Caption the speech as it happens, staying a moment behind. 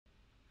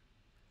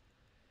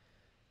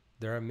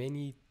There are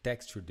many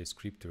texture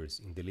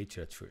descriptors in the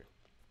literature.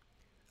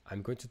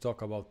 I'm going to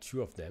talk about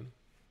two of them,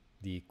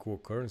 the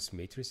co-occurrence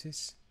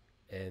matrices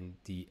and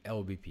the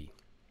LBP.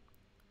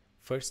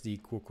 First, the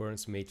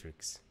co-occurrence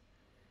matrix.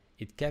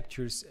 It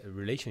captures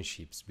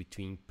relationships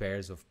between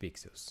pairs of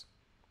pixels.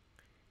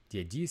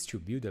 The idea is to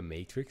build a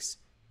matrix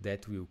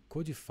that will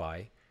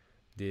codify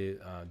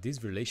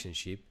this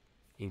relationship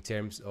in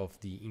terms of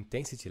the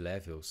intensity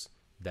levels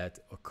that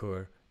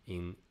occur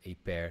in a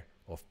pair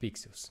of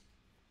pixels.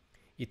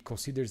 It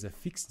considers a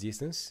fixed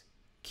distance,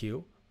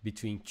 Q,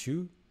 between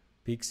two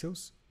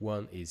pixels.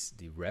 One is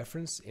the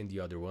reference and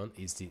the other one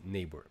is the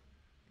neighbor.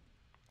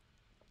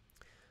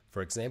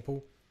 For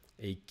example,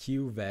 a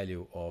Q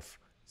value of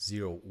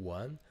 0,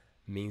 1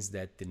 means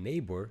that the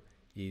neighbor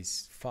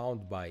is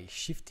found by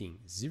shifting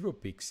 0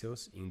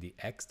 pixels in the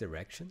x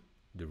direction,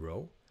 the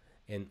row,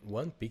 and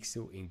 1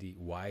 pixel in the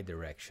y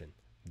direction,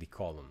 the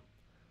column.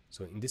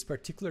 So in this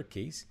particular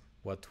case,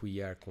 what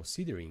we are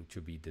considering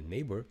to be the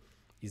neighbor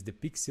is the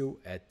pixel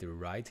at the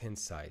right hand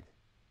side.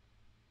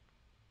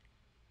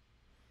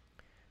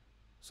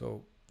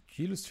 So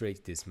to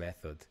illustrate this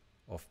method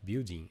of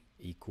building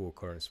a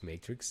co-occurrence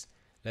matrix,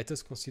 let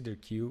us consider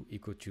Q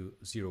equal to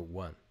 0,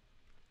 1.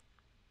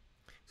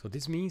 So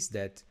this means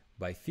that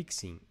by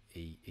fixing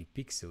a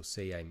pixel,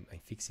 say I'm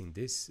fixing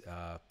this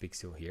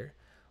pixel here,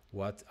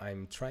 what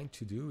I'm trying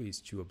to do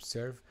is to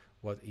observe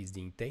what is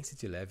the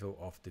intensity level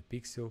of the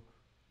pixel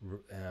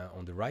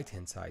on the right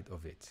hand side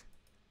of it.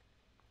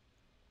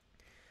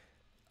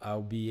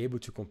 I'll be able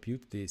to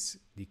compute the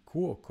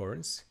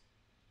co-occurrence.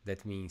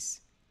 That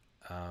means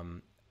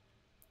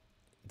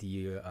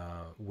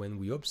when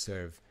we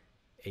observe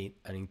an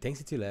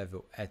intensity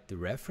level at the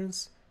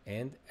reference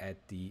and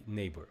at the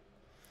neighbor.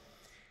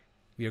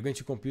 We are going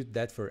to compute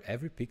that for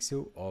every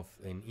pixel of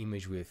an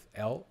image with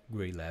L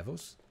gray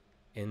levels.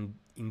 And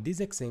in this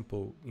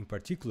example in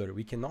particular,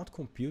 we cannot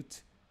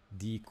compute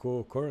the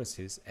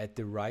co-occurrences at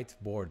the right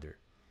border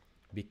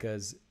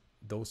because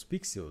those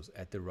pixels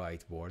at the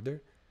right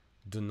border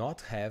do not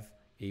have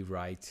a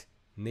right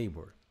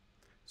neighbor.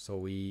 So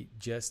we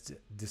just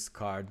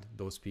discard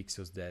those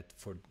pixels that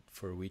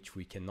for which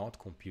we cannot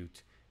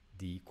compute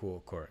the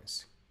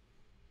co-occurrence.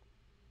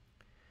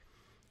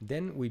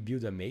 Then we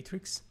build a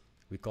matrix.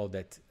 We call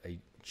that a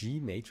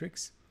G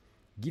matrix,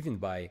 given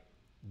by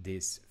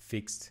this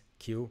fixed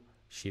Q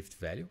shift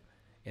value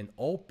and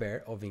all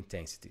pair of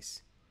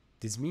intensities.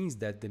 This means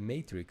that the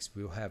matrix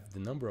will have the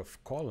number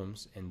of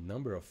columns and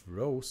number of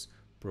rows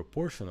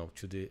proportional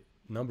to the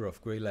number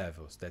of gray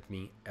levels, that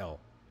mean L.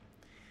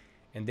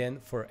 And then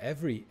for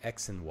every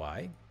x and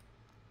y,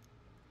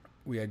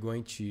 we are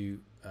going to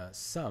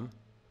sum,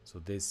 so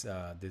this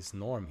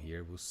norm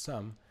here will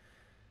sum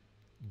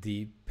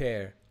the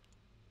pair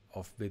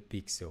of the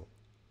pixel,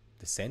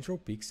 the central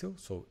pixel,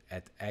 so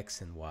at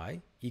x and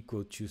y,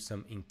 equal to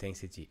some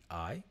intensity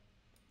I,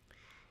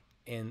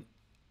 and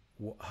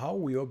how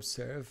we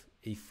observe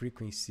a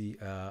frequency,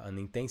 an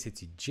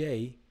intensity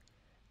J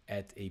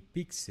at a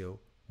pixel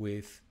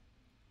with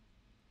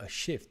a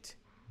shift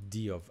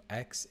d of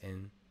x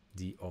and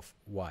d of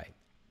y.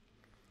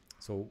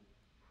 So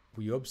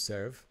we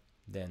observe,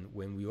 then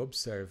when we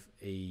observe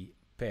a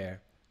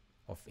pair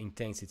of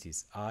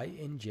intensities I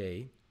and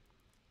J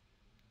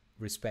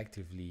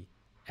respectively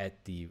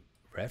at the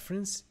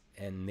reference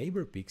and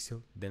neighbor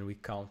pixel, then we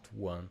count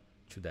 1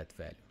 to that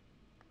value.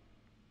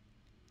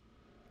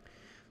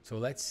 So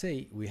let's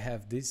say we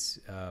have this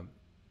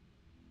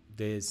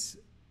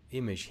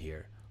image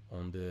here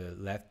on the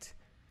left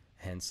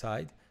hand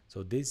side.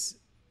 So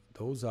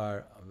those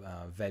are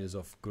values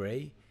of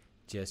gray,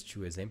 just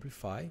to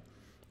exemplify,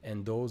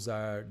 and those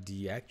are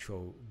the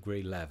actual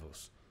gray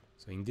levels.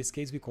 So in this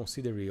case, we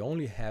consider we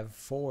only have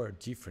 4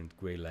 different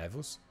gray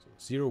levels, so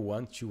 0,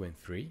 1, 2, and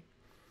 3,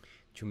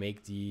 to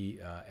make the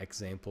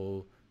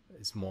example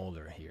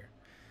smaller here.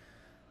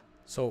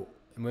 So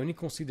when we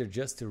consider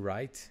just the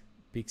right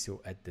pixel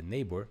at the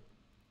neighbor,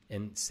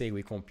 and say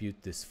we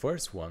compute this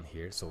first one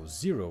here, so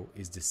 0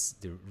 is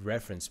the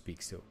reference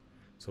pixel.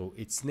 So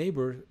its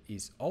neighbor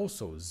is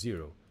also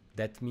 0.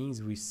 That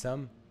means we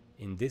sum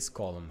in this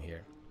column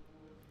here.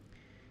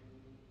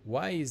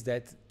 Why is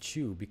that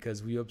 2?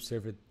 Because we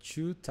observed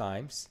 2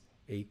 times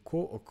a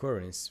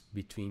co-occurrence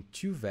between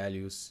 2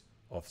 values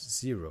of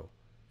 0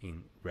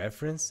 in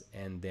reference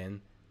and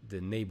then the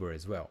neighbor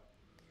as well.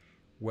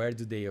 Where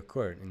do they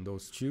occur? In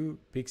those 2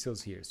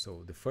 pixels here.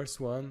 So the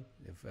first one,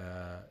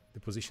 the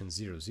position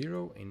 0,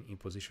 0, and in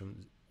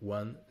position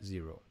 1,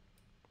 0.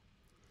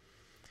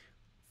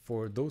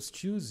 For those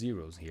 2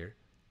 zeros here,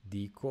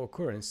 the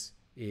co-occurrence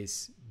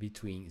is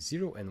between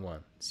 0 and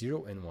 1,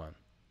 0 and 1.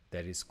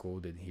 That is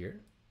coded here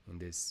in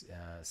this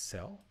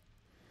cell.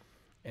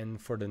 And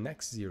for the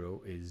next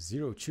 0 is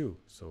 0, 2.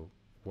 So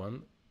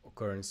one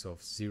occurrence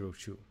of 0,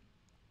 2.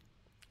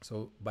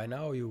 So by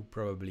now you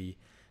probably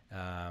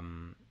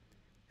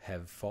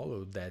have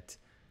followed that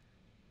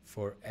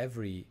for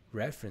every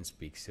reference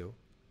pixel,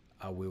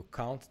 I will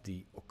count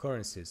the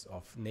occurrences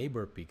of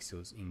neighbor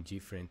pixels in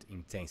different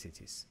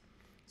intensities.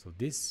 So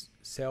this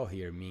cell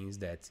here means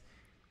that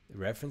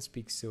reference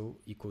pixel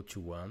equal to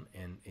 1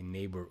 and a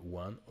neighbor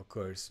 1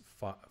 occurs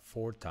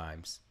 4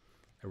 times.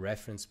 A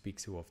reference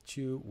pixel of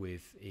 2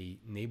 with a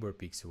neighbor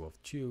pixel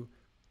of 2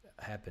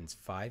 happens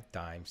 5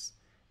 times,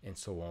 and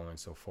so on and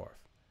so forth.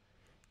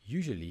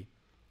 Usually,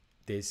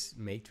 this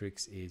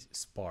matrix is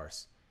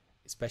sparse,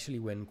 especially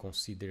when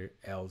consider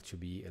L to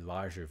be a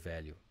larger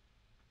value.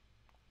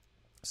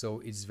 So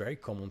it's very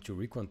common to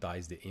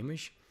requantize the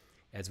image,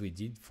 as we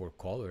did for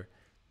color,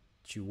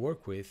 to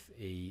work with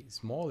a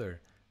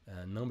smaller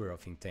number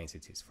of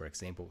intensities, for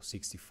example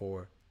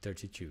 64,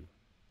 32.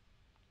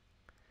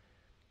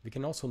 We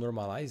can also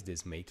normalize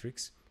this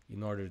matrix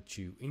in order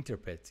to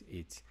interpret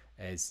it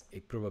as a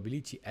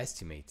probability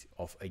estimate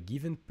of a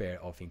given pair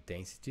of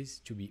intensities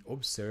to be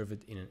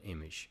observed in an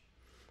image.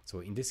 So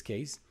in this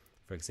case,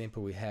 for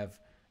example, we have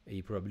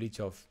a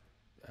probability of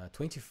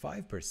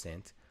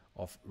 25%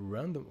 of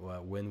random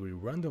when we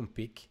random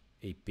pick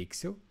a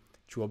pixel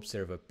to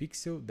observe a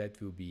pixel that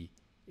will be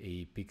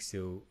a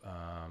pixel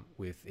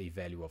with a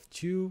value of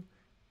 2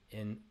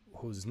 and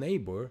whose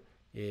neighbor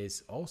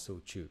is also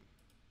 2.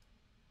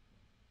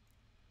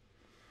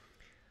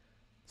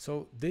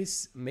 So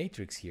this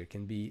matrix here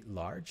can be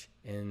large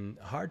and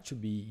hard to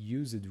be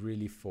used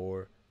really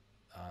for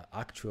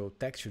actual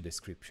texture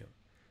description.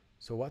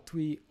 So what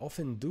we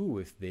often do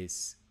with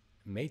this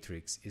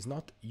matrix is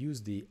not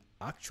use the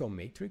actual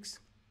matrix,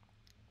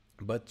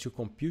 but to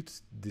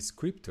compute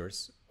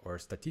descriptors or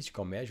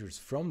statistical measures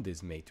from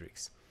this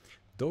matrix.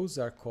 Those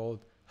are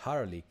called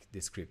Haralick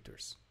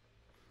descriptors.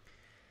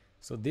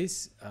 So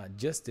this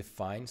just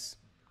defines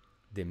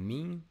the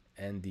mean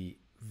and the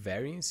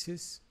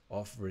variances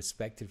of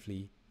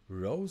respectively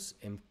rows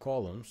and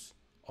columns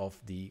of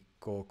the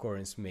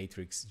co-occurrence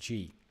matrix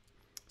G.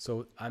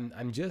 So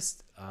I'm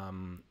just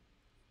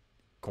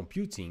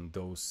computing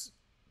those,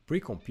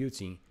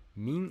 pre-computing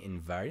mean and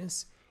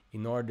variance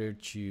in order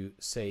to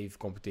save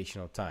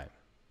computational time.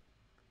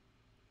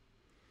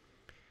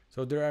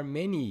 So there are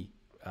many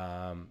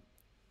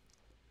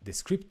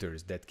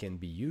descriptors that can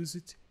be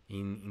used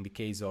in the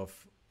case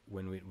of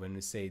when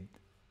we say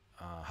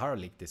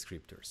Haralick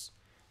descriptors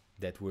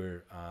that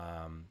were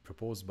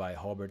proposed by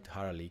Robert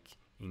Haralick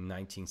in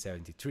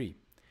 1973.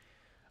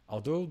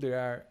 Although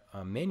there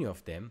are many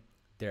of them,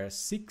 there are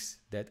 6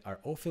 that are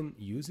often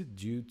used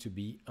due to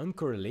be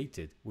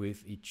uncorrelated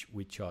with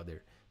each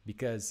other,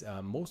 because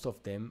most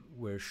of them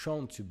were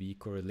shown to be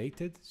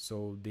correlated,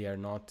 so they are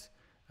not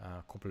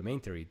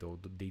complementary, though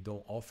they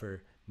don't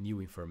offer new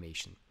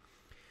information.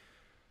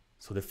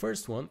 So the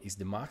first one is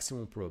the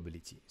maximum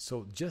probability.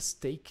 So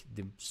just take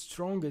the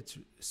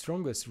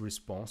strongest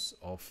response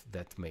of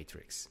that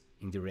matrix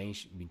in the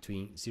range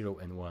between 0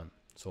 and 1.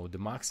 So the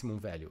maximum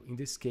value. In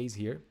this case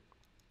here,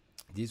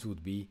 this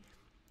would be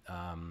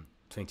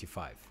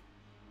 25.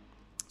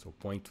 So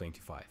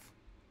 0.25.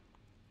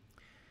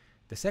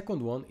 The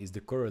second one is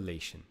the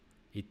correlation.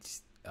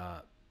 It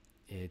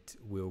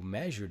will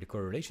measure the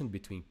correlation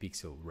between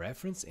pixel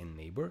reference and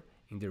neighbor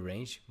in the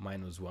range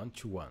 -1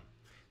 to 1.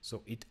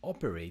 So it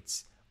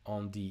operates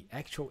on the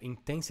actual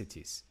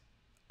intensities,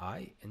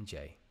 I and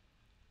J.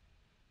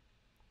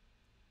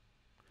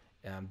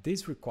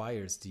 This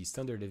requires the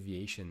standard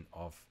deviation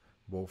of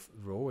both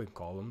row and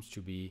columns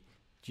to be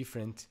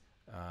different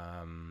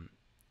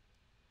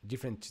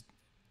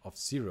of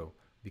 0,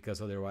 because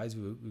otherwise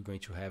we're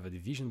going to have a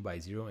division by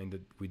 0,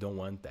 and we don't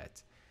want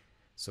that.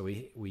 So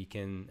we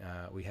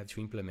have to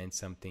implement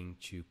something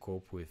to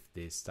cope with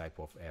this type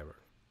of error.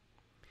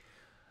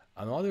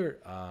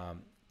 Another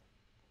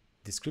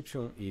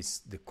description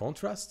is the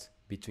contrast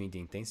between the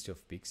intensity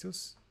of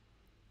pixels.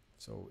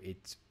 So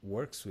it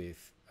works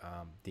with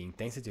the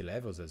intensity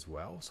levels as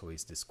well. So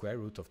it's the square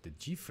root of the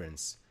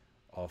difference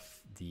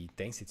of the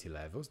intensity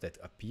levels that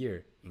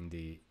appear in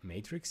the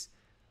matrix,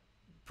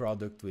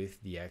 product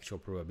with the actual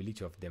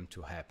probability of them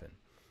to happen.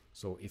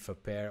 So if a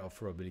pair of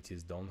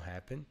probabilities don't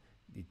happen,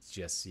 it's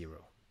just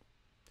 0.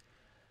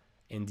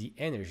 And the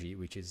energy,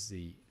 which is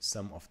the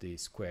sum of the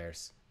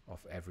squares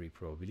of every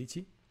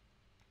probability.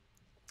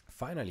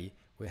 Finally,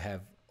 we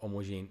have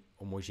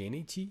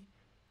homogeneity,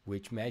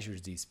 which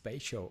measures the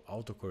spatial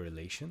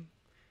autocorrelation,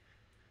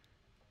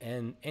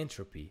 and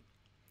entropy,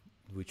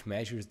 which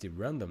measures the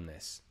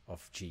randomness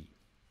of G.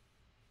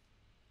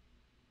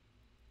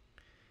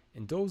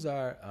 And those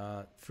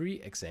are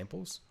 3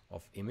 examples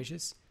of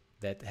images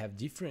that have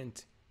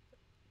different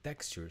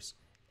textures,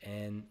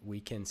 and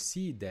we can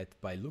see that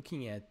by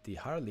looking at the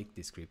Haralick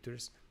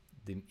descriptors,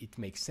 it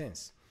makes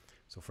sense.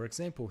 So for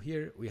example,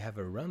 here we have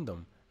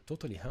a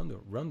totally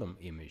random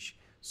image.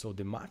 So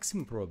the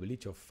maximum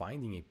probability of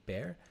finding a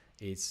pair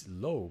is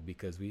low,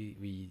 because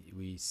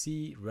we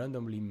see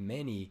randomly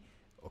many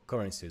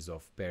occurrences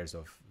of pairs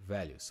of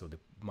values. So the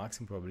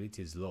maximum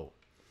probability is low.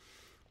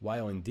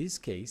 While in this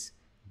case,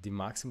 the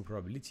maximum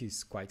probability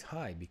is quite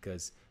high,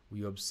 because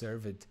we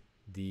observed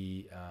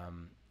the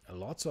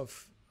lots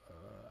of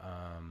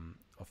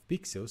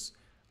pixels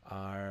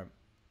are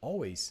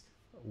always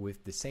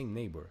with the same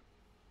neighbor.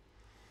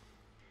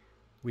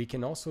 We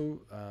can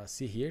also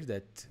see here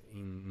that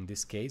in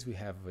this case we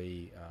have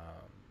a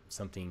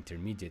something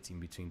intermediate in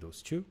between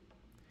those two.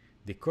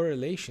 The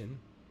correlation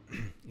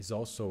is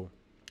also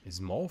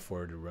small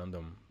for the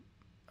random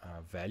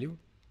value,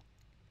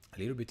 a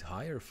little bit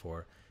higher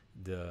for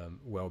the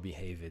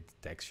well-behaved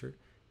texture,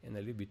 and a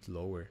little bit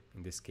lower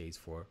in this case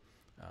for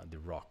the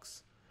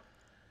rocks.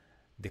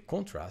 The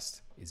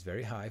contrast is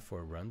very high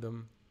for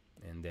random,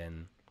 and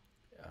then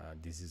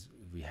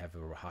we have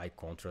a high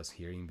contrast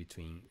here in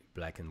between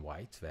black and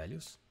white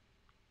values,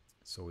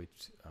 so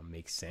it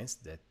makes sense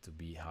that to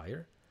be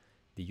higher.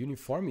 The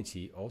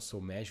uniformity also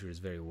measures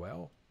very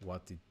well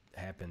what it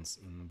happens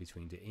in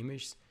between the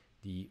images,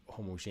 the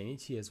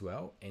homogeneity as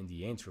well, and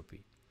the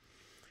entropy.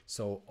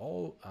 So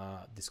all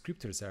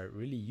descriptors are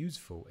really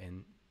useful,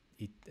 and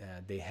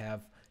they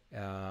have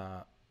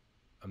a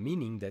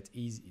meaning that's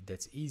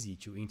easy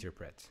to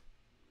interpret.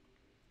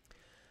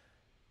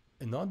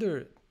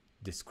 Another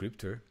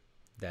descriptor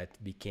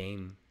that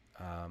became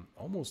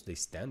almost the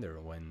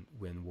standard when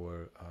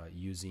we're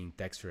using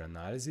texture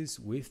analysis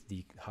with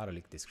the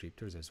Haralick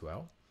descriptors as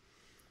well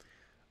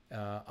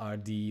are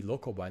the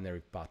local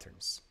binary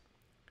patterns.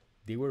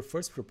 They were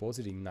first proposed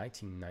in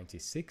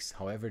 1996,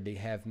 however they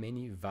have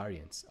many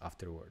variants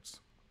afterwards.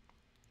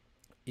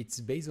 It's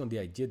based on the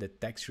idea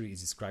that texture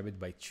is described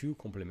by two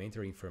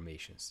complementary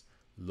informations: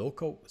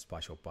 local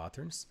spatial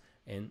patterns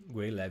and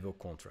gray level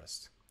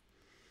contrast.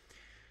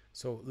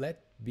 So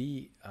let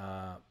be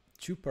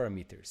two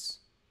parameters,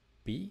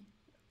 P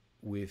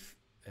with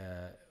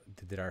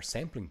there are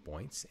sampling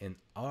points, and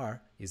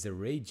R is a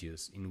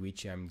radius in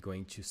which I'm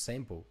going to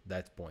sample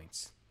that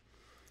points.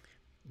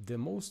 The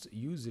most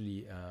used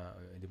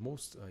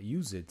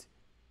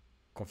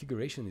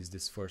configuration is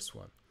this first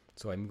one.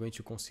 So I'm going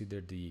to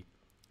consider the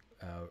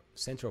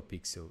central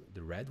pixel,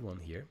 the red one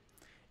here,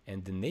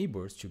 and the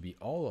neighbors to be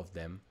all of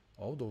them,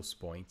 all those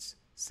points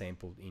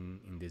sampled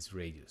in this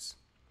radius.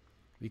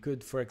 We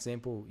could, for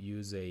example,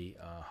 use a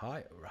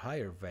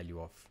higher value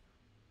of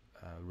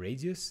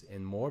radius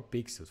and more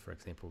pixels, for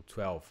example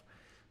 12.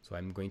 So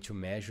I'm going to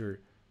measure,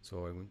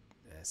 so I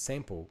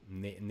sample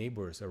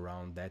neighbors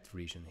around that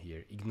region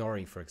here,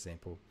 ignoring, for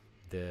example,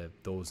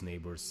 those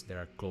neighbors that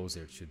are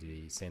closer to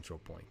the central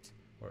point,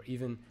 or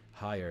even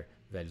higher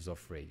values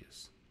of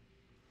radius.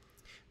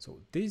 So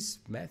this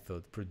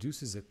method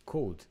produces a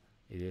code.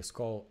 It is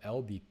called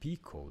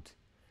LBP code.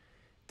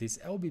 This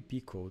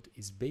LBP code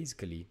is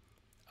basically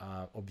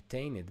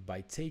obtained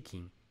by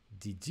taking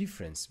the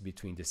difference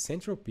between the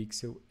central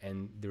pixel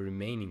and the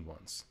remaining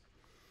ones.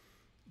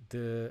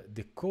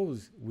 The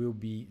code will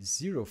be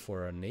 0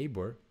 for a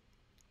neighbor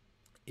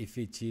if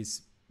it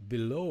is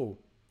below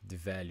the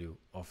value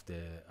of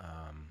the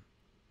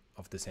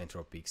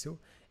central pixel,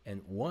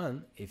 and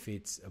 1 if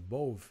it's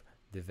above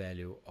the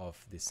value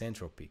of the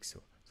central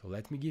pixel. So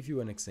let me give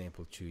you an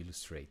example to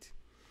illustrate.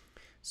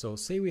 So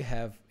say we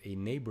have a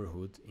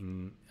neighborhood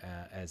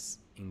as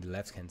in the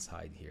left hand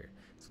side here.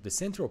 So the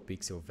central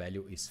pixel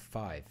value is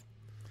 5.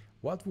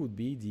 What would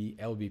be the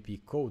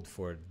LBP code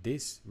for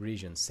this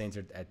region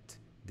centered at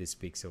this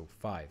pixel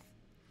 5?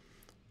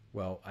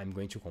 Well, I'm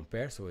going to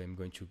compare, so I'm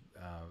going to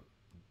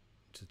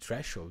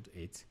threshold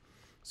it.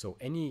 So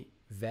any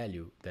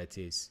value that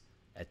is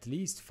at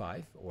least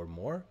 5 or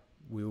more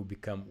will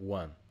become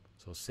 1.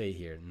 So say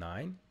here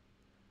 9,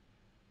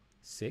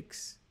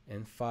 6,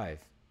 and 5.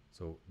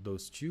 So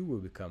those two will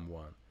become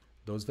 1.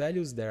 Those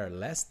values that are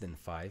less than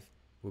 5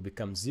 will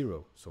become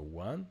 0. So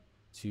 1,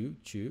 2,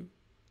 2,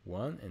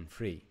 1, and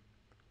 3.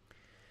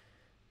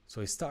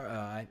 So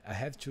I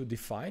have to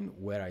define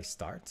where I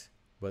start,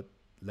 but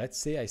let's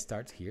say I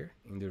start here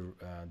in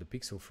the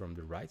pixel from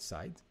the right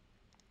side.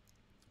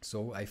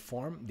 So I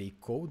form the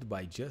code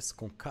by just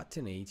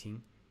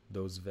concatenating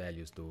those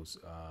values, those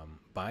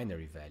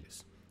binary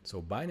values.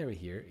 So binary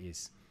here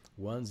is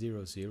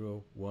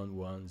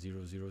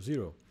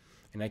 1001100,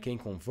 and I can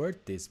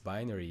convert this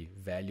binary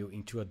value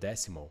into a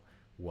decimal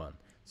 1.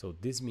 So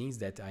this means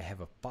that I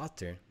have a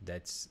pattern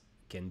that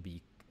can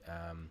be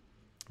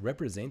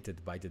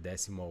represented by the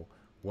decimal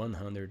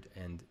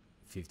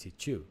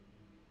 152.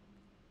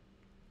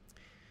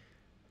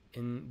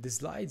 In the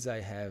slides I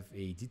have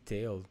a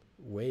detailed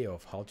way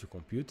of how to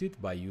compute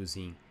it by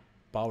using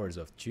powers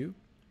of 2.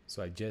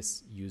 So I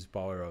just use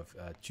power of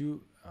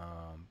 2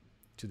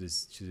 to the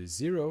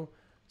 0.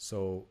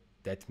 So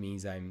that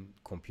means I'm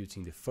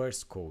computing the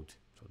first code,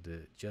 so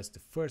just the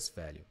first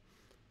value.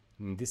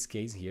 In this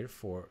case here,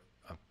 for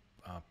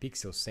a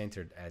pixel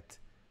centered at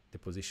the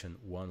position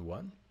 1,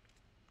 1,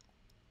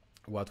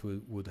 what we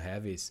would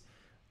have is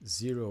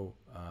 1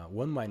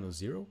 minus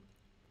 0,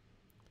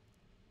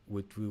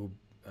 which will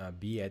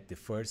be at the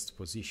first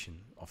position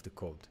of the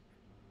code.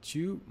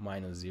 2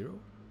 minus 0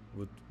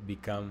 would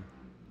become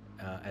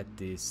at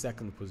the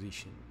second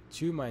position.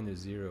 2 minus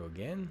 0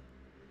 again,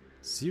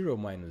 0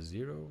 minus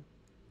 0,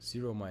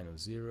 0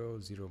 minus 0,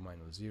 0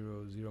 minus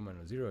 0, 0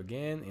 minus 0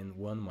 again, and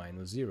 1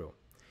 minus 0.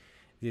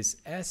 This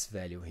S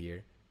value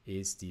here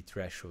is the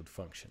threshold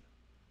function.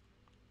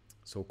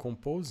 So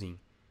composing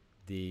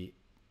the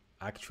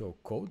actual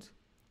code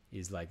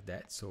is like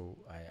that. So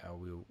I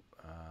will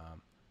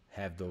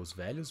have those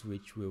values,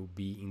 which will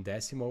be in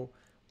decimal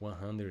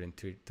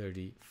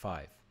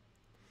 135.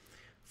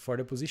 For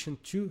the position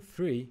 2,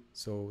 3,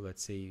 so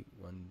let's say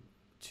 1,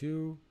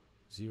 2,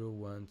 0,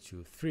 1,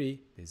 2,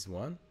 3, this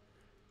one,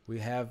 we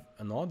have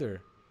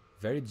another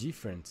very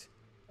different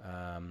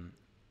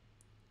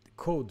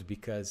code,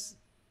 because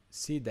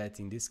see that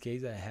in this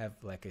case I have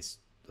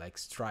like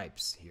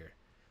stripes here,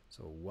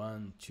 so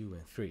 1, 2,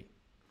 and 3,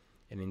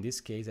 and in this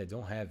case I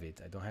don't have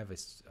it. I don't have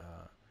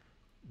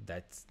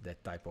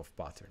that type of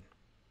pattern.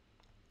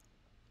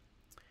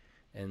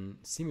 And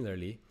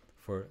similarly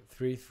for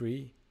 3,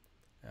 3,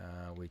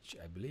 which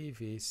I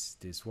believe is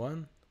this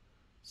one,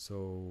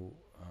 so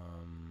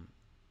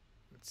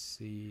let's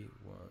see,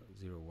 1,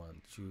 0,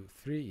 1, 2,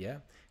 3, yeah,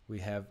 we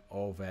have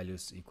all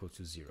values equal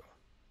to 0.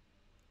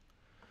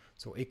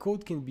 So a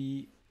code can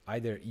be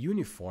either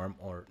uniform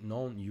or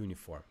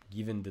non-uniform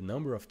given the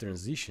number of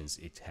transitions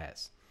it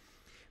has.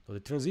 So the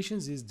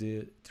transitions is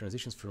the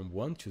transitions from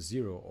 1 to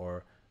 0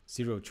 or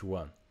 0 to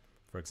 1.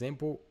 For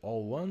example,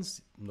 all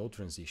ones, no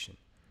transition.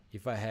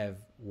 If I have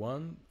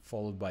 1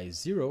 followed by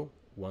 0,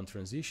 1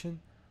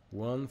 transition,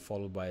 1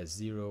 followed by a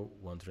 0,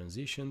 1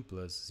 transition,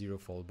 plus 0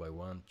 followed by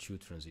 1, 2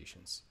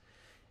 transitions.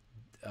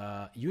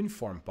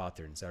 Uniform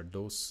patterns are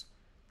those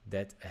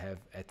that have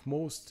at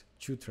most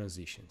 2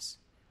 transitions.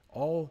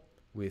 All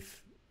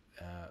with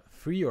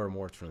 3 or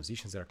more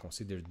transitions are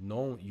considered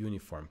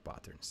non-uniform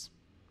patterns.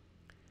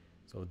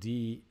 So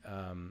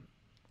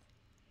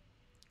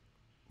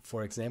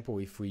for example,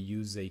 if we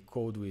use a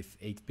code with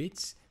 8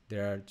 bits,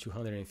 there are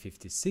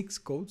 256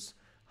 codes.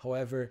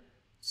 However,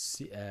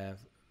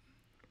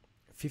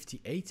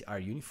 58 are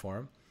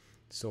uniform,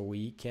 so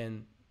we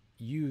can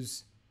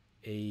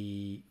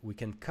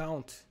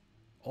count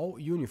all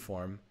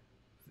uniform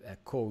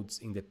codes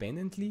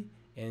independently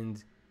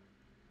and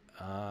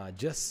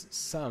just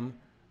sum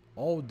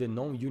all the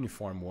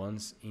non-uniform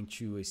ones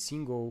into a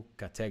single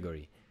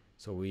category.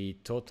 So we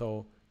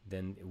total,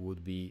 then it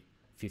would be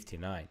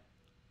 59.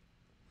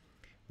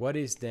 What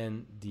is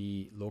then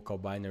the local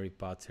binary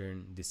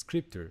pattern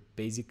descriptor?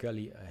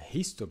 Basically a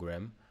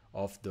histogram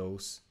of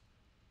those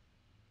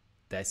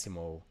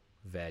decimal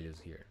values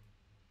here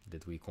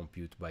that we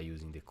compute by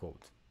using the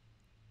code.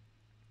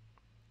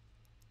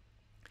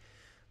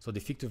 So the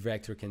fictive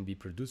vector can be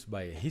produced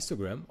by a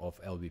histogram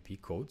of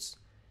LBP codes,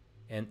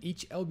 and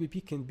each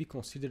LBP can be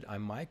considered a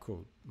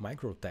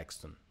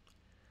microtexton.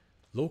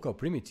 Local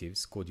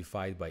primitives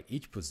codified by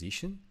each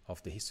position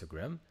of the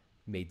histogram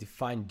may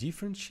define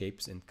different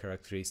shapes and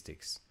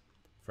characteristics.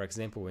 For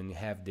example, when you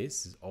have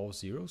this all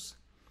zeros,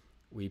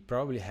 we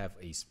probably have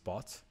a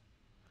spot,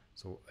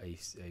 so a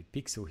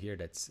pixel here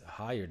that's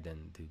higher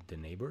than the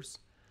neighbors.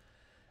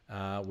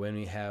 When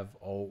we have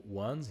all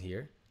ones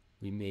here,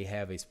 we may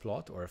have a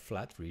splot or a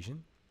flat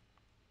region.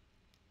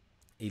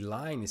 A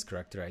line is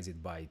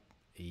characterized by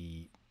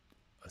a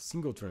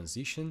single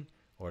transition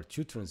or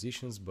 2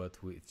 transitions,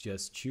 but with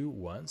just 2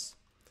 ones,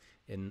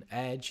 an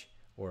edge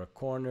or a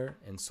corner,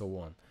 and so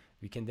on.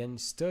 We can then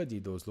study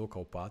those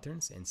local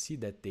patterns and see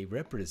that they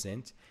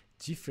represent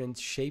different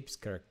shape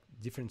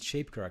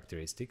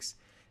characteristics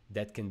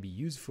that can be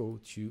useful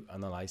to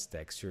analyze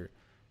texture,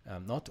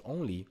 not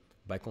only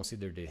by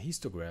considering the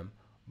histogram,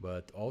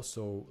 but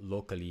also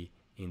locally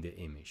in the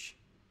image.